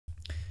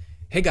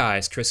Hey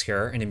guys, Chris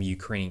here, and I'm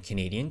Ukrainian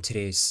Canadian.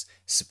 Today's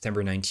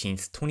September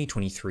 19th,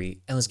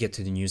 2023, and let's get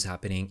to the news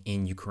happening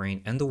in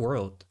Ukraine and the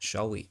world,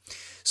 shall we?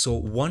 So,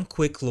 one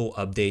quick little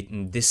update,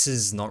 and this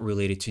is not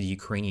related to the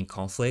Ukrainian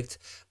conflict,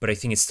 but I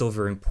think it's still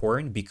very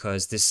important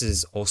because this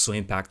is also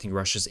impacting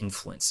Russia's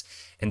influence,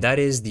 and that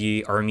is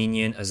the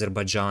Armenian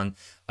Azerbaijan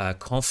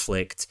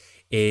conflict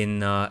in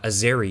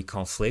Azeri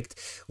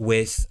conflict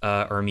with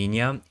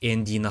Armenia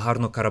in the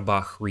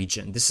Nagorno-Karabakh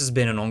region. This has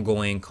been an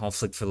ongoing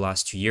conflict for the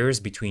last 2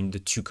 years between the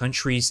two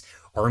countries.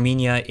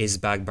 Armenia is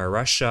backed by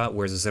Russia,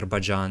 whereas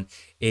Azerbaijan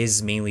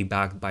is mainly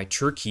backed by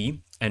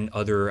Turkey and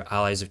other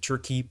allies of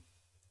Turkey.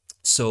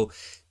 So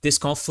this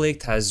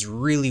conflict has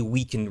really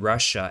weakened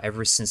Russia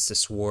ever since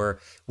this war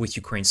with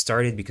Ukraine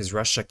started because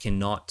Russia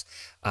cannot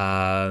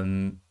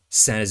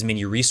send as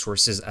many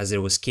resources as it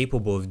was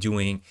capable of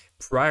doing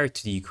prior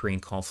to the Ukraine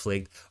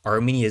conflict.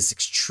 Armenia is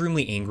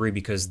extremely angry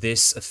because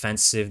this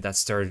offensive that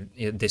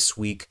started this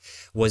week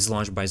was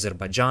launched by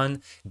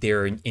Azerbaijan.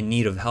 They're in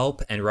need of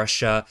help, and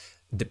Russia,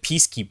 the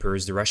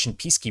peacekeepers, the Russian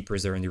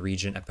peacekeepers that are in the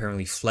region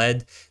apparently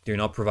fled. They're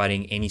not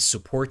providing any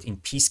support in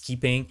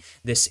peacekeeping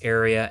this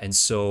area, and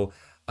so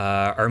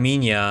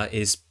Armenia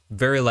is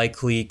very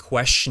likely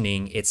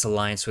questioning its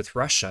alliance with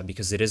Russia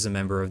because it is a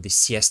member of the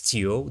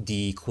CSTO,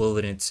 the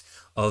equivalent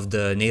of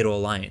the NATO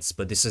alliance.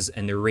 But this is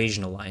an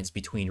Eurasian alliance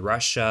between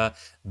Russia,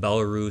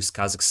 Belarus,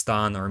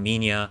 Kazakhstan,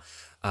 Armenia.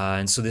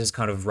 And so this is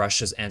kind of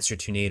Russia's answer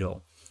to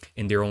NATO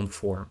in their own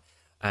form.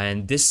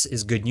 And this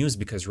is good news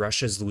because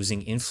Russia is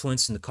losing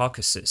influence in the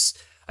Caucasus.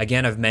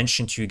 Again, I've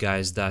mentioned to you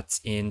guys that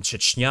in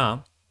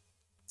Chechnya,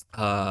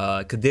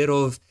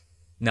 Kadyrov.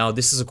 Now,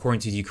 this is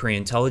according to the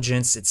Ukrainian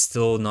intelligence. It's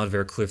still not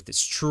very clear if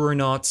it's true or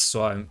not,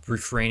 so I'm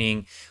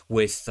refraining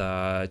with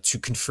to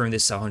confirm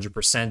this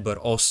 100%, but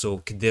also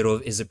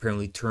Kadyrov is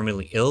apparently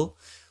terminally ill.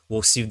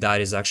 We'll see if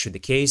that is actually the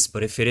case,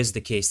 but if it is the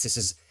case, this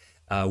is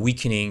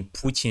weakening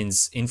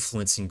Putin's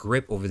influence and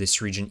grip over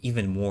this region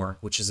even more,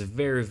 which is a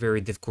very, very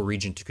difficult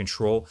region to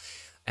control.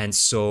 And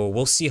so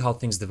we'll see how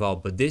things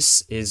develop. But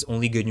this is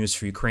only good news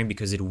for Ukraine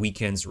because it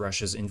weakens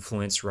Russia's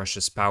influence,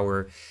 Russia's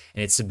power,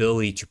 and its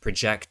ability to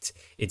project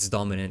its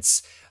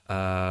dominance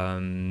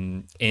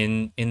in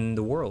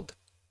the world.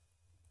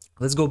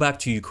 Let's go back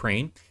to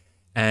Ukraine.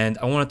 And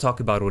I want to talk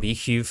about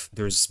Orikhiv.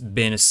 There's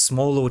been a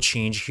small little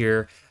change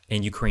here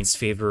in Ukraine's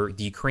favor.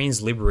 The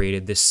Ukrainians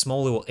liberated this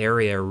small little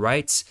area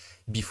right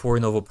before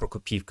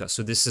Novoprokopivka.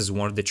 So this is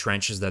one of the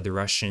trenches that the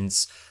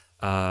Russians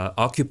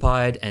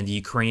occupied, and the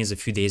Ukrainians a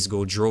few days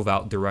ago drove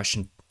out the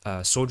Russian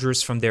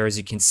soldiers from there. As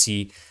you can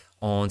see,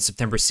 on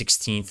September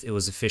 16th, it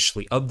was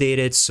officially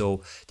updated.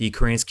 So the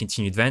Ukrainians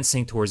continue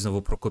advancing towards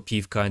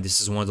Novoprokopivka, and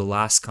this is one of the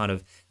last kind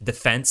of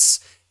defense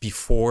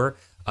before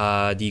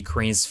the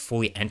Ukrainians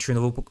fully enter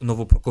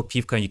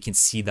Novoprokopivka. And you can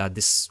see that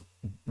this,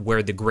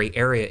 where the gray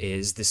area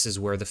is, this is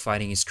where the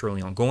fighting is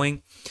currently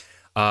ongoing.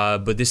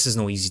 But this is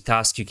no easy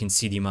task. You can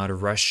see the amount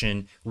of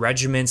Russian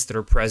regiments that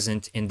are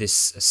present in this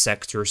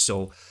sector.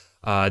 So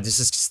this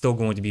is still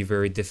going to be a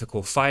very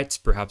difficult fight,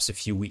 perhaps a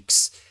few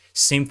weeks.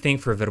 Same thing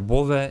for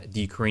Verbove.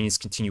 The Ukrainians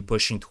continue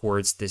pushing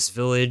towards this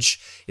village.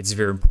 It's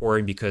very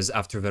important because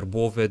after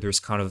Verbove, there's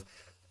kind of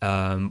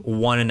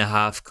one and a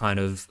half kind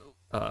of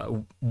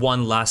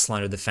one last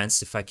line of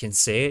defense, if I can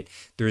say it.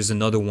 There's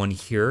another one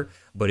here,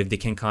 but if they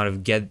can kind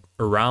of get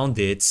around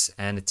it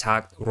and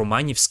attack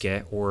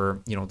Romanivske,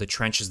 or the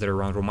trenches that are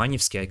around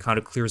Romanivske, it kind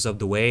of clears up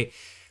the way,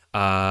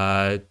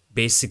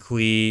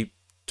 basically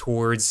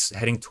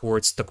heading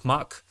towards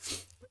Tokmak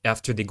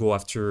after they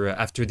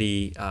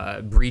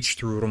breach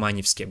through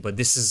Romanivske. But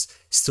this is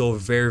still a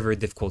very, very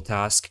difficult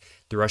task.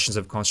 The Russians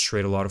have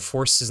concentrated a lot of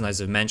forces, and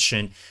as I've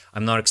mentioned,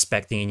 I'm not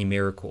expecting any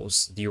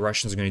miracles. The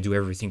Russians are going to do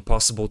everything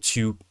possible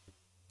to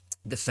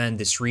defend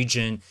this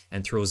region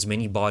and throw as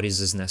many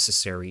bodies as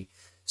necessary.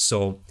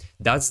 So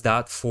that's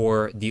that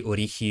for the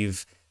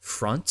Orikhiv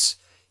front.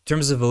 In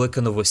terms of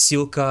Velika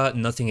Novosilka,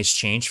 nothing has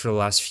changed for the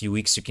last few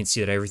weeks. You can see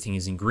that everything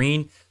is in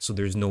green, so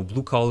there's no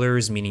blue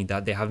colors, meaning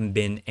that there haven't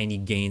been any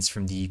gains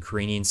from the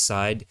Ukrainian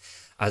side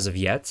as of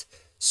yet.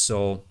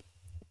 So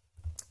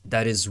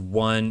that is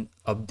one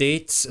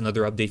update.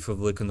 Another update for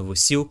Velika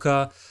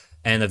Novosilka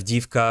and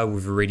Avdiivka.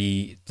 We've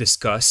already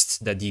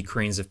discussed that the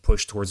Ukrainians have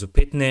pushed towards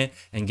Opitne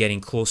and getting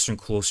closer and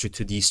closer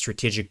to the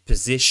strategic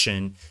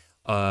position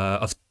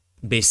of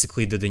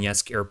basically the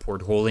Donetsk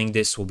airport. Holding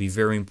this will be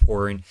very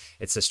important.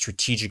 It's a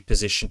strategic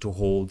position to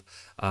hold,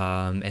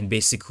 and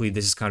basically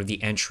this is kind of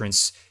the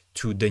entrance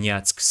to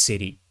Donetsk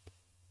city.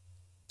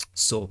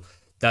 So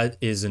that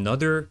is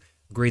another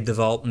great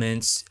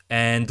development.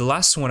 And the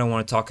last one I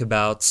want to talk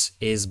about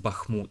is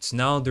Bakhmut.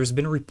 Now, there's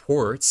been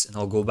reports, and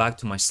I'll go back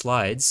to my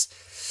slides,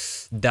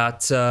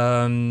 that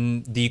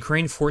the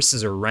Ukrainian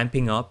forces are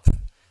ramping up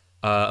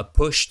a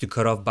push to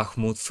cut off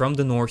Bakhmut from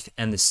the north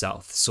and the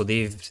south. So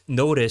they've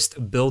noticed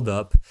a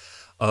buildup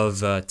of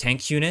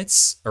tank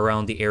units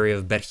around the area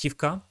of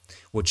Berkhivka,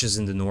 which is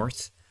in the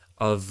north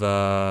of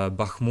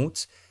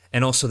Bakhmut,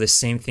 and also the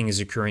same thing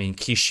is occurring in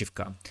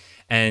Klishivka.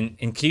 And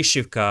in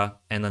Klishivka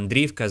and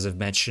Andriivka, as I've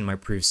mentioned in my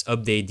previous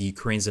update, the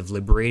Ukrainians have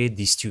liberated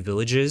these two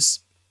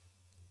villages.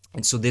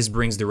 And so this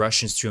brings the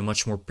Russians to a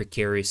much more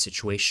precarious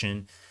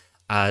situation,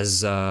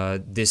 as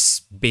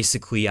this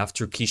basically,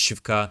 after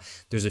Klishivka,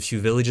 there's a few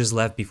villages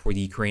left before the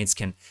Ukrainians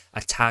can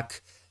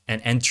attack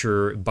and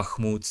enter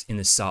Bakhmut in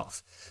the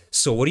south.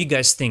 So what do you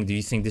guys think? Do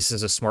you think this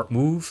is a smart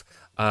move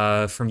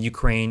from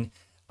Ukraine?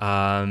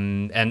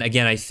 And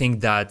again, I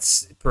think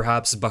that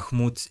perhaps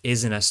Bakhmut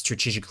isn't as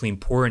strategically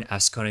important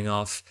as cutting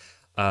off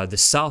the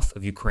south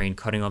of Ukraine,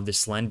 cutting off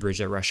this land bridge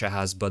that Russia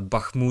has, but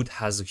Bakhmut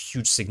has a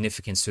huge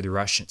significance to the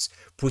Russians.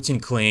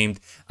 Putin claimed,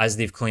 as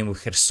they've claimed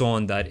with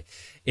Kherson, that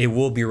it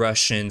will be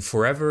Russian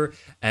forever,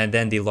 and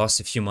then they lost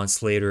a few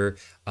months later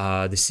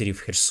the city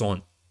of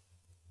Kherson.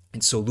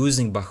 And so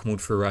losing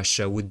Bakhmut for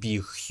Russia would be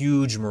a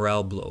huge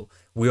morale blow.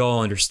 We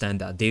all understand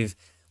that. They've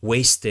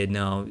wasted,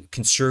 now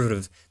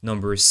conservative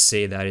numbers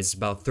say that it's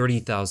about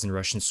 30,000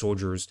 Russian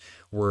soldiers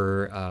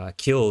were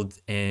killed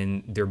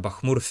in their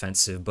Bakhmut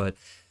offensive, but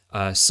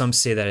some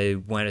say that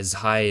it went as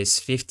high as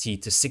 50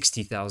 to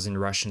 60,000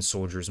 Russian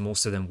soldiers,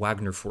 most of them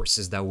Wagner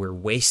forces, that were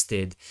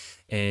wasted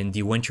in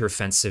the winter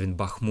offensive in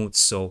Bakhmut.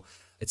 So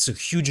it's a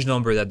huge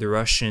number that the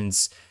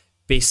Russians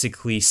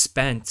basically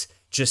spent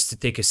just to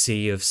take a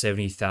city of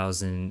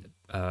 70,000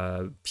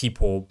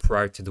 people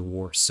prior to the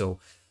war. So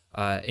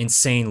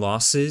insane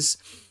losses.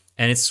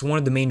 And it's one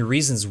of the main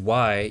reasons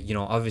why, you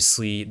know,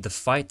 obviously the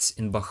fight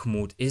in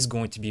Bakhmut is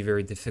going to be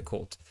very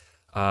difficult.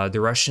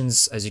 The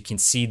Russians, as you can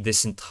see,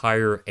 this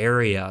entire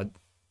area,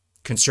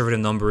 conservative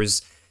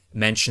numbers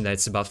mention that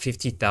it's about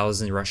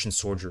 50,000 Russian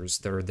soldiers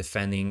that are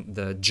defending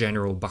the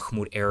general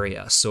Bakhmut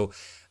area. So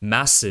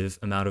massive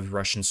amount of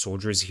Russian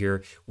soldiers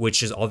here,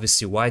 which is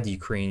obviously why the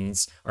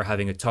Ukrainians are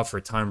having a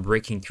tougher time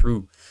breaking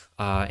through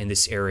in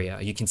this area.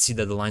 You can see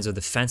that the lines of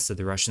defense that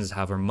the Russians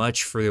have are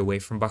much further away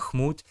from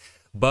Bakhmut,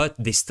 but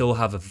they still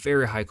have a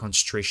very high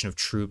concentration of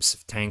troops,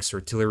 of tanks,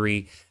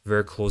 artillery,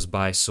 very close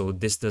by. So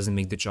this doesn't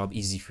make the job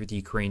easy for the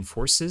Ukrainian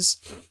forces.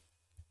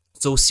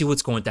 So we'll see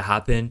what's going to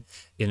happen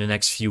in the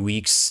next few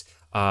weeks.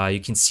 You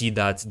can see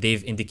that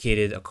they've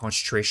indicated a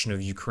concentration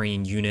of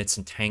Ukrainian units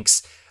and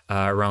tanks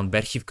around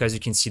Berkhivka. As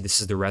you can see,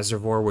 this is the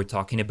reservoir we're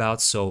talking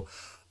about. So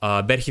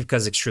Berkhivka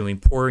is extremely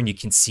important. You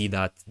can see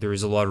that there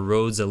is a lot of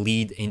roads that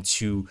lead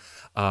into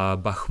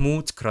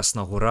Bakhmut,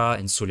 Krasnogora,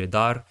 and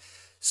Soledar.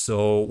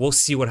 So we'll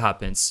see what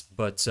happens.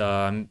 But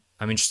I'm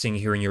interested in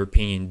hearing your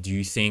opinion. Do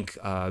you think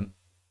a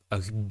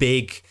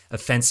big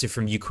offensive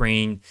from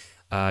Ukraine's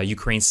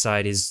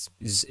side is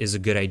a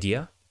good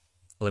idea?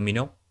 Let me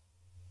know.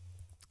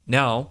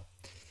 Now,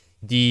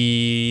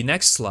 the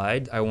next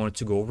slide I wanted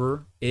to go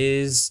over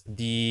is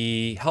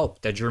the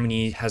help that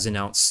Germany has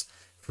announced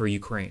for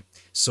Ukraine.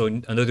 So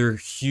another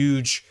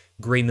huge,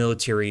 great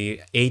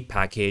military aid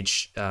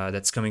package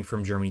that's coming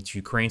from Germany to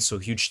Ukraine. So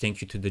huge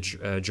thank you to the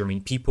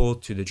German people,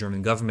 to the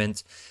German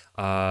government.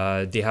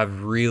 They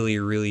have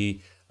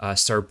really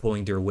started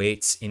pulling their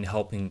weight in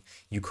helping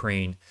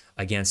Ukraine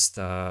against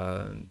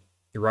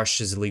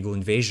Russia's illegal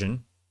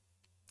invasion.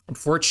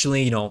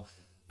 Unfortunately, you know,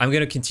 I'm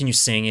going to continue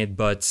saying it,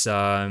 but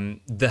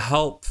the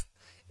help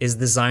is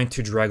designed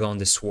to drag on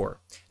this war.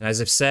 And as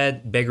I've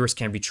said, beggars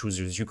can't be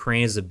choosers.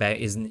 Ukraine is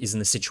in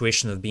the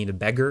situation of being a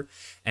beggar,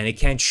 and it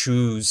can't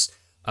choose,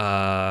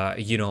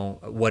 you know,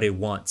 what it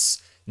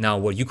wants. Now,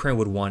 what Ukraine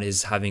would want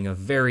is having a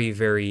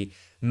very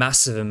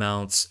massive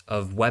amount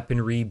of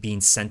weaponry being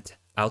sent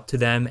out to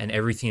them, and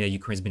everything that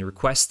Ukraine's been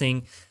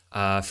requesting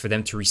for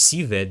them to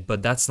receive it.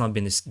 But that's not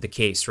been the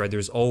case, right?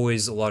 There's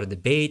always a lot of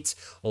debate,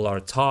 a lot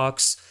of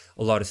talks,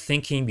 a lot of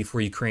thinking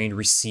before Ukraine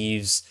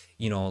receives,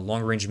 you know,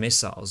 long-range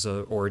missiles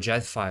or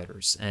jet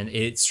fighters, and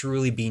it's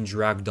really being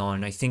dragged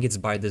on. I think it's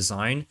by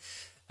design,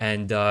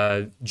 and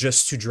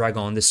just to drag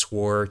on this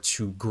war,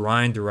 to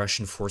grind the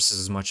Russian forces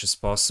as much as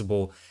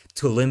possible,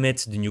 to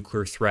limit the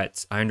nuclear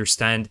threat. I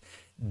understand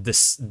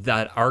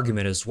that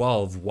argument as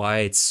well of why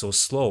it's so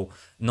slow.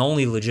 Not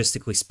only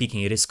logistically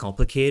speaking, it is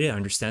complicated, I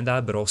understand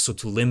that, but also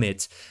to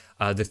limit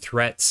the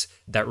threat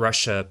that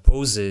Russia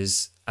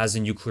poses as a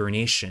nuclear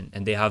nation.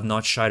 And they have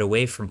not shied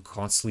away from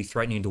constantly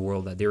threatening the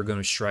world that they're going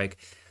to strike,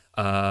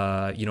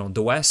 you know,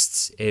 the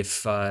West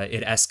if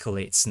it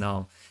escalates.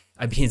 Now,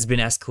 I mean, it's been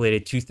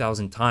escalated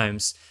 2,000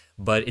 times,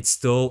 but it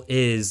still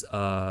is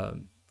a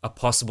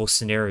possible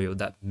scenario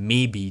that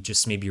maybe,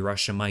 just maybe,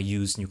 Russia might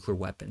use nuclear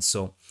weapons.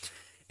 So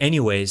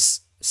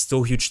anyways,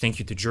 still huge thank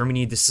you to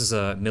Germany. This is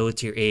a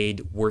military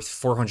aid worth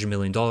 $400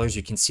 million.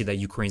 You can see that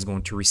Ukraine is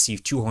going to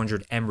receive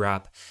 200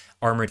 MRAP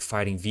armored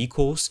fighting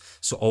vehicles.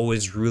 So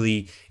always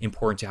really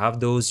important to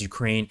have those.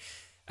 Ukraine,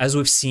 as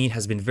we've seen,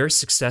 has been very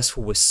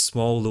successful with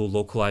small, little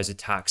localized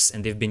attacks.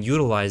 And they've been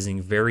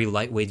utilizing very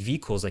lightweight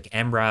vehicles like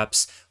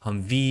MRAPs,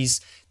 Humvees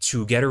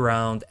to get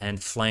around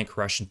and flank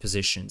Russian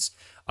positions.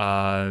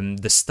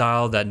 The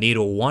style that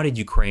NATO wanted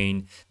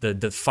Ukraine,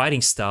 the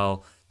fighting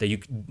style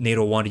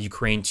NATO wanted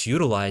Ukraine to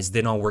utilize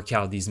did not work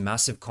out. These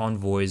massive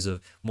convoys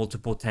of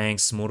multiple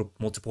tanks,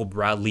 multiple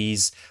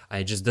Bradleys,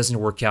 it just doesn't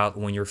work out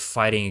when you're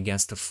fighting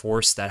against a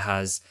force that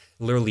has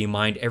literally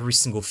mined every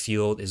single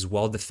field, is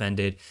well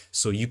defended.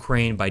 So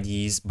Ukraine, by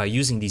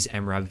using these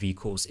MRAP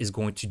vehicles, is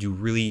going to do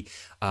really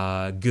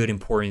good,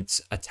 important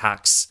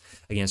attacks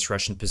against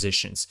Russian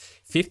positions.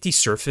 50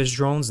 surface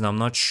drones, and I'm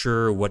not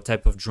sure what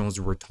type of drones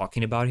we're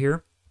talking about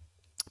here,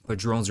 but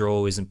drones are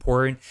always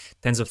important.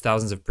 Tens of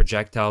thousands of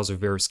projectiles of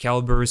various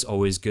calibers,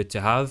 always good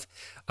to have.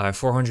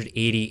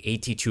 480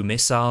 AT-2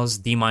 missiles,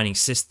 demining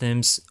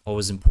systems,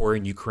 always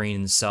important. Ukraine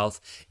in the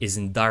south is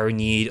in dire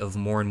need of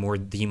more and more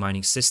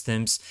demining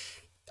systems,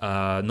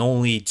 not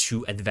only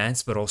to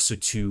advance, but also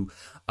to,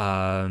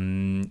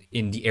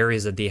 in the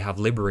areas that they have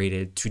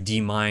liberated, to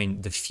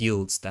demine the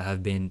fields that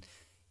have been,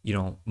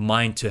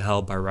 mined to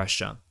hell by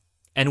Russia.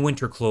 And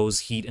winter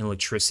clothes, heat, and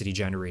electricity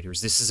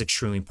generators. This is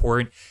extremely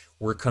important.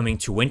 We're coming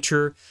to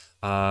winter.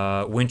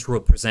 Winter will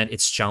present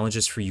its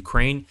challenges for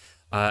Ukraine.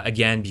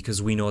 Again,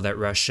 because we know that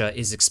Russia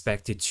is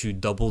expected to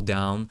double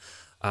down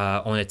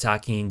on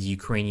attacking the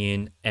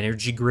Ukrainian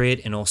energy grid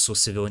and also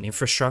civilian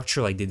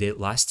infrastructure like they did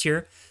last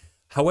year.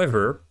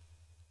 However,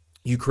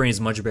 Ukraine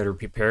is much better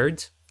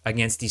prepared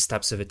against these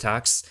types of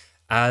attacks,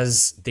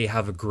 as they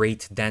have a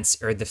great dense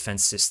air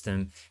defense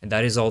system, and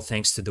that is all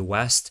thanks to the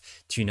West,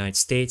 to the United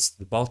States,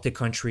 the Baltic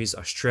countries,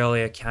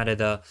 Australia,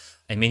 Canada,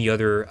 and many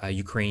other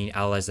Ukrainian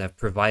allies that have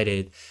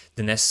provided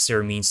the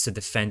necessary means to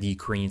defend the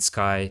Ukrainian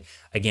sky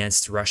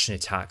against Russian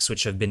attacks,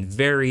 which have been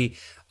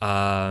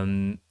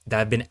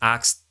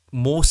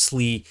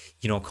mostly,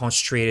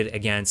 concentrated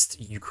against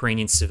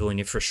Ukrainian civilian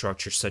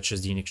infrastructure, such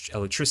as the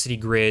electricity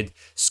grid,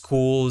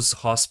 schools,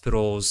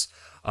 hospitals,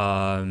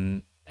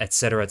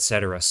 etc.,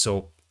 etc.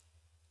 So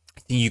I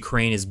think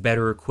Ukraine is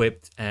better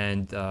equipped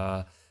and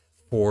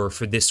for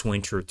this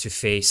winter to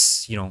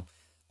face,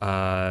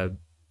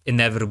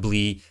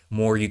 inevitably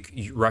more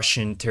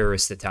Russian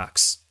terrorist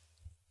attacks.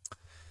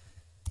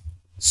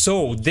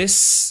 So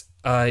this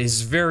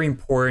is very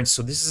important.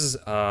 So this is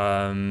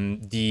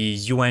the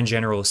UN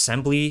General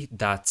Assembly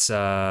that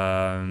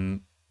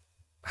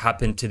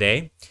happened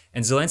today,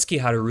 and Zelensky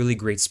had a really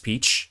great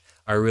speech.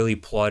 I really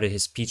applauded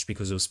his speech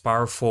because it was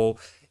powerful.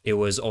 It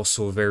was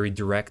also very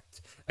direct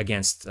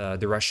against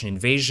the Russian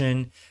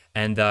invasion,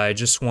 and I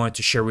just wanted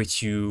to share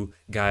with you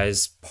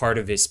guys part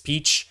of his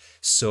speech.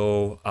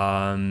 So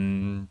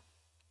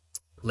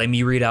let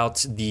me read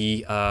out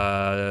the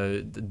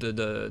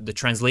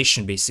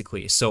translation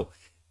basically. So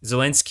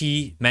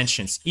Zelensky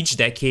mentions, each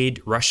decade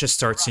Russia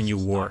starts a new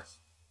war.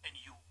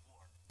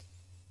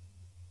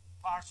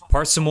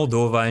 Parts of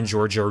Moldova and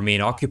Georgia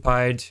remain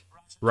occupied.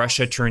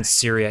 Russia turns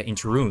Syria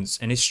into ruins,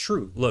 and it's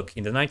true. Look,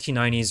 in the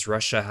 1990s,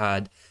 Russia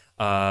had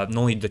not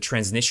only the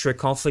Transnistria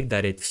conflict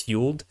that it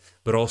fueled,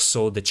 but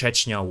also the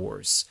Chechnya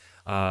wars,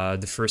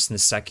 the first and the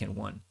second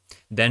one.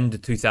 Then in the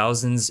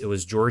 2000s, it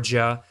was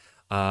Georgia,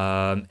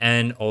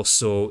 and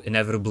also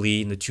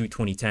inevitably in the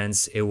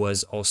 2010s, it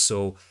was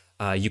also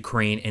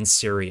Ukraine and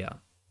Syria.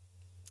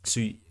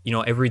 So,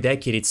 every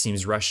decade, it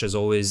seems Russia is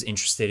always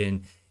interested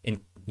in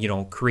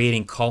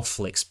creating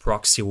conflicts,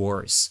 proxy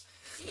wars,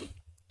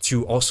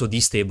 to also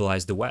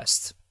destabilize the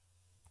West.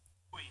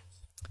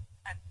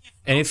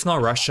 And if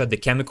not Russia, the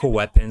chemical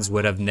weapons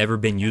would have never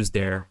been used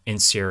there in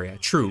Syria.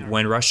 True,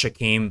 when Russia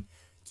came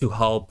to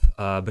help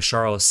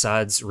Bashar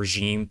al-Assad's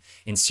regime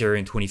in Syria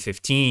in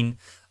 2015,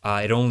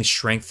 it only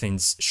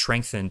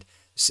strengthened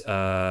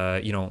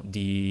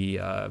the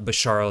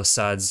Bashar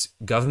al-Assad's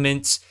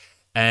government,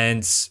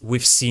 and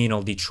we've seen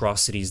all the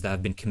atrocities that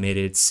have been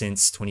committed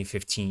since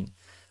 2015.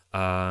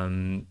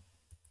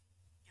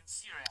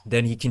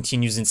 Then he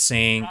continues in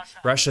saying,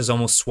 Russia has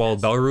almost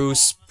swallowed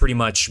Belarus. Pretty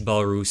much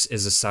Belarus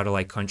is a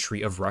satellite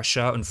country of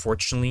Russia.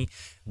 Unfortunately,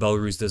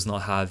 Belarus does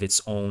not have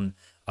its own,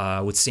 I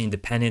would say,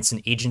 independence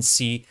and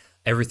agency.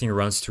 Everything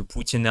runs through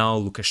Putin now.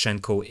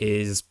 Lukashenko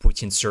is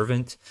Putin's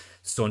servant.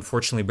 So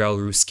unfortunately,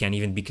 Belarus can't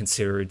even be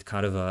considered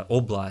kind of an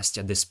oblast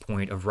at this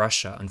point of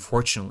Russia,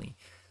 unfortunately.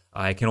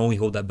 I can only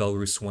hope that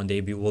Belarus one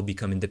day will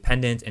become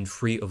independent and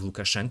free of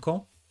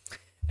Lukashenko.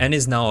 And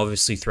is now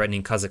obviously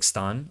threatening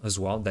Kazakhstan as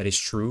well. That is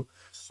true.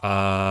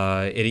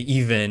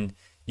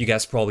 You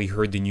guys probably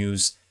heard the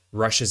news,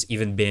 Russia's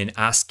even been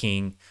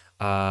asking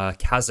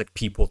Kazakh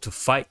people to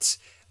fight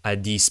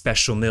the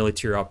special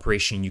military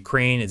operation in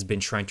Ukraine. It's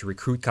been trying to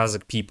recruit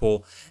Kazakh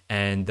people,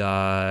 and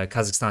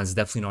Kazakhstan is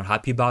definitely not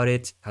happy about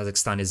it.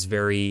 Kazakhstan is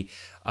very,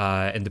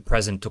 and the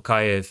president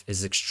Tokayev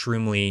is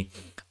extremely,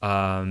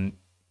 I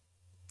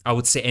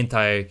would say,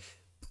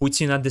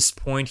 anti-Putin at this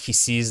point. He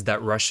sees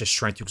that Russia is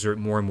trying to exert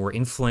more and more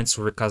influence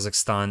over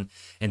Kazakhstan,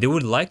 and they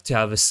would like to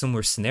have a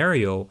similar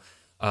scenario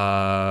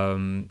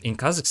in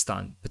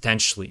Kazakhstan,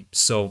 potentially.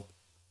 So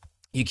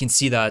you can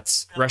see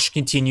that Russia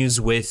continues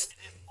with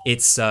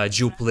its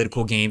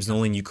geopolitical games, not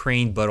only in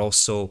Ukraine, but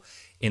also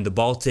in the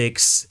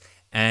Baltics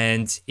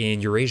and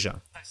in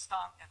Eurasia.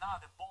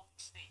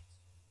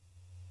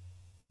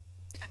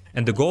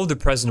 And the goal of the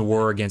present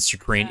war against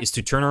Ukraine is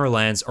to turn our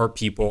lands, our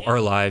people, our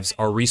lives,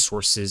 our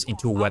resources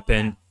into a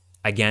weapon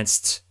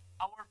against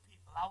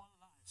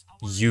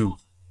you.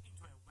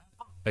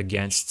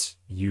 Against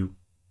you.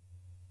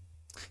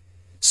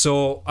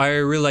 So I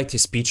really liked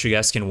his speech. You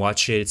guys can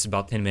watch it. It's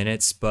about 10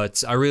 minutes,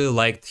 but I really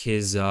liked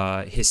his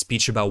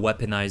speech about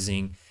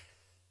weaponizing.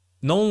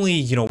 Not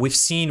only, we've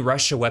seen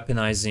Russia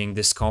weaponizing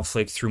this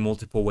conflict through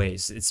multiple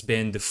ways. It's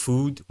been the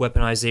food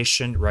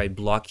weaponization, right?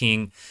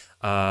 Blocking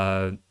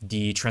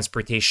the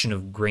transportation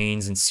of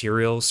grains and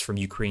cereals from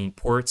Ukrainian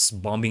ports,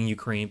 bombing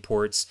Ukrainian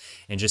ports,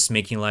 and just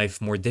making life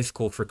more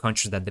difficult for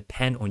countries that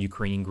depend on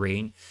Ukrainian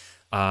grain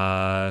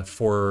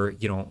for,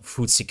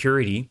 food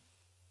security.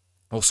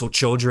 Also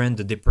children,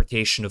 the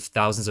deportation of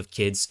thousands of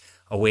kids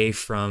away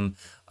from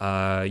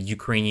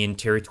Ukrainian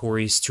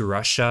territories to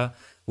Russia.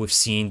 We've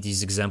seen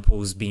these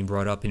examples being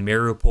brought up in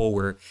Mariupol,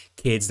 where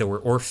kids that were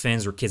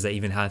orphans or kids that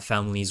even had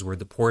families were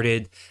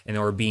deported and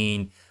are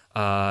being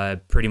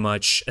pretty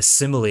much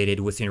assimilated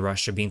within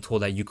Russia, being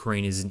told that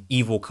Ukraine is an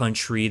evil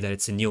country, that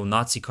it's a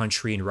neo-Nazi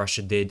country, and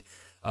Russia did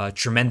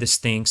tremendous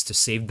things to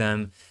save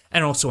them.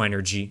 And also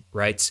energy,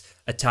 right?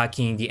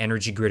 Attacking the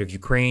energy grid of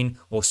Ukraine,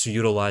 also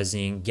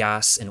utilizing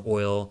gas and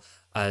oil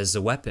as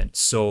a weapon.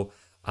 So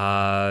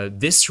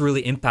this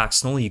really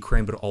impacts not only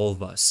Ukraine, but all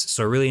of us.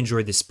 So I really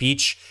enjoyed the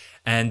speech.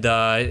 And,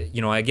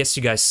 I guess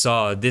you guys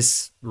saw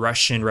this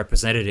Russian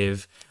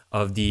representative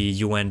of the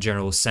UN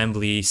General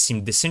Assembly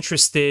seemed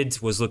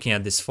disinterested, was looking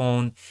at this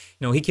phone.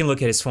 He can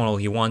look at his phone all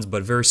he wants,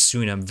 but very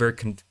soon, I'm very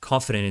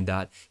confident in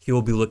that, he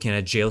will be looking at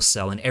a jail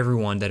cell, and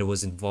everyone that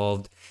was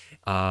involved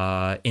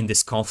in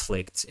this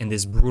conflict, in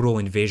this brutal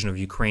invasion of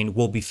Ukraine,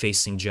 will be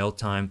facing jail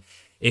time,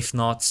 if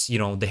not,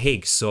 The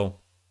Hague. So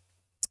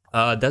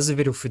that's the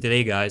video for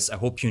today, guys. I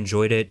hope you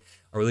enjoyed it.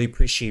 I really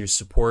appreciate your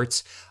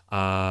support.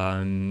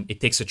 It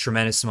takes a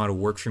tremendous amount of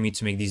work for me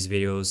to make these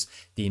videos,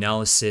 the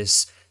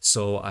analysis.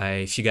 So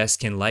if you guys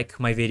can like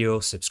my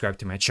video, subscribe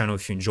to my channel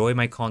if you enjoy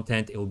my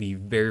content, it will be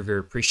very, very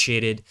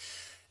appreciated.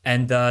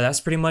 And that's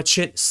pretty much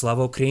it.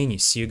 Slava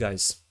Ukraini. See you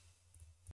guys.